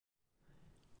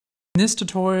In this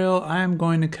tutorial, I'm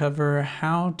going to cover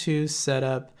how to set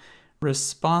up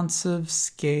responsive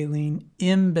scaling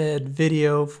embed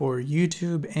video for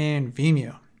YouTube and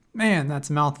Vimeo. Man, that's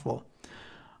a mouthful.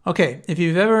 Okay, if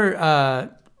you've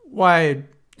ever, why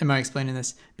am I explaining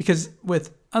this? Because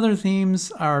with other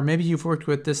themes, or maybe you've worked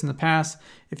with this in the past,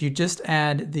 if you just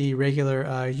add the regular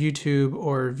YouTube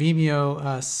or Vimeo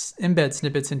embed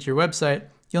snippets into your website,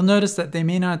 you'll notice that they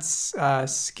may not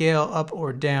scale up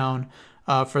or down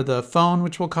for the phone,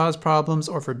 which will cause problems,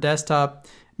 or for desktop,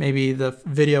 maybe the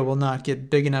video will not get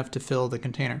big enough to fill the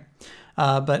container.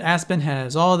 But Aspen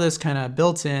has all this kind of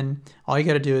built in. All you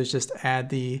got to do is just add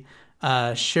the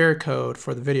share code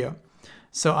for the video.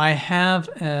 So I have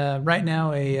right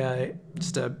now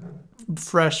just a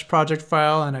fresh project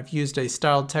file, and I've used a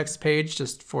styled text page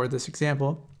just for this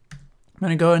example. I'm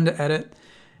going to go into edit.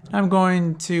 I'm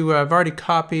going to, I've already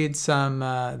copied some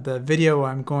the video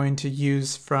I'm going to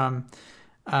use from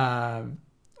Vimeo,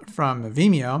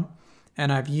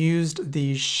 and I've used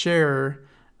the share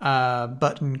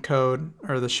button code,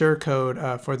 or the share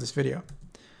code for this video.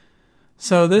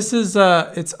 So this is,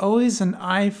 it's always an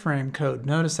iframe code.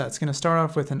 Notice that it's going to start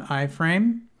off with an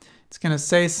iframe. It's going to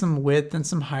say some width and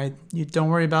some height. You don't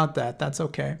worry about that. That's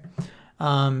okay.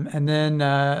 And then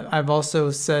I've also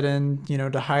set in,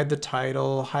 to hide the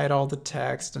title, hide all the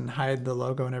text, and hide the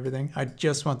logo and everything. I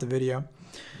just want the video.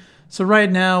 So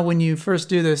right now, when you first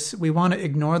do this, we want to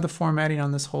ignore the formatting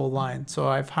on this whole line. So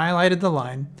I've highlighted the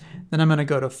line. Then I'm going to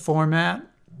go to Format,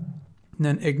 and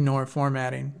then Ignore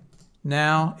Formatting.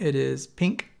 Now it is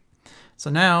pink. So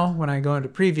now when I go into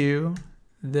Preview,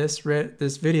 this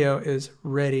video is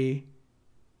ready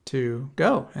to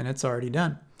go, and it's already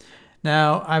done.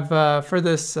 Now I've for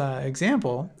this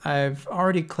example, I've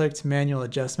already clicked Manual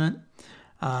Adjustment.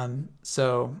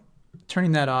 So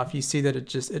turning that off, you see that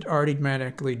it already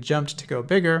automatically jumped to go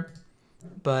bigger.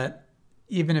 But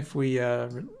even if we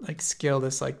like scale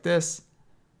this like this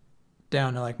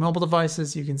down to like mobile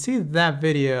devices, you can see that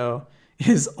video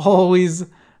is always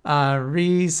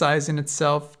resizing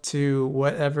itself to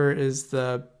whatever is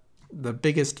the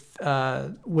biggest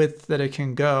width that it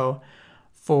can go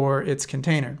for its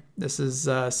container. This is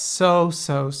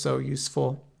so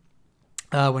useful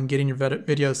when getting your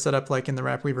videos set up like in the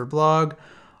RapWeaver blog,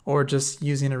 or just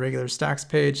using a regular Stacks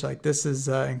page. Like, this is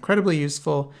incredibly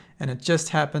useful, and it just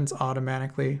happens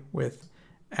automatically with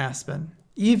Aspen.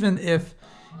 Even if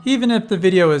the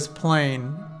video is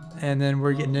playing and then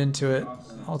we're getting into it,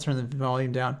 I'll turn the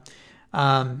volume down.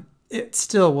 It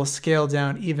still will scale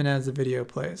down even as the video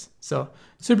plays. So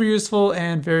super useful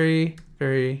and very,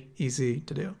 very easy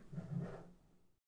to do.